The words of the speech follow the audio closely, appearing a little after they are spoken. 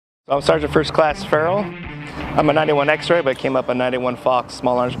So I'm Sergeant First Class Farrell. I'm a 91 X-ray, but came up a 91 Fox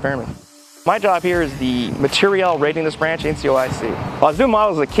small arms repairman. My job here is the materiel readiness branch, NCOIC. Well, I was doing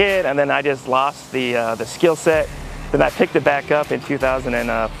models as a kid, and then I just lost the skill set. Then I picked it back up in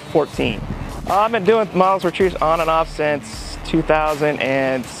 2014. I've been doing models for troops on and off since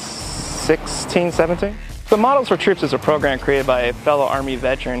 2016, 17. The Models for Troops is a program created by a fellow Army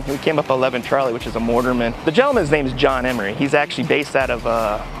veteran who came up 11 Charlie, which is a mortarman. The gentleman's name is John Emery. He's actually based out of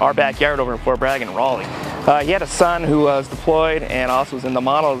our backyard over in Fort Bragg in Raleigh. He had a son who was deployed and also was in the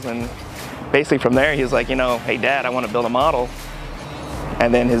models, and basically from there he was like, you know, hey Dad, I want to build a model.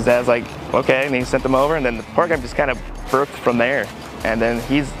 And then his dad's like, okay, and he sent them over, and then the program just kind of birthed from there. And then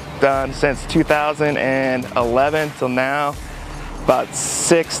he's done since 2011 till now about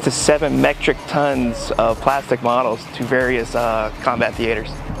 6 to 7 metric tons of plastic models to various combat theaters.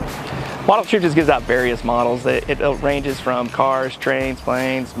 Model Troop just gives out various models. It ranges from cars, trains,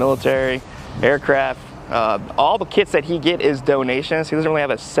 planes, military, aircraft. All the kits that he gets is donations. He doesn't really have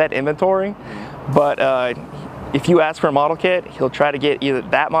a set inventory, but if you ask for a model kit, he'll try to get either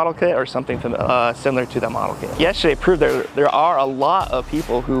that model kit or something similar to that model kit. Yesterday proved there are a lot of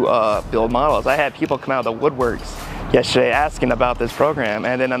people who build models. I had people come out of the woodworks yesterday asking about this program,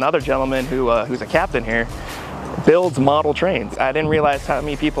 and then another gentleman who's a captain here builds model trains. I didn't realize how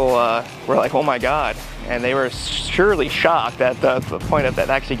many people were like, oh my God, and they were surely shocked at the point of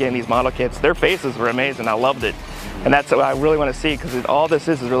actually getting these model kits. Their faces were amazing. I loved it, and that's what I really want to see, because all this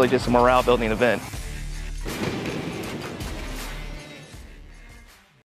is really just a morale building event.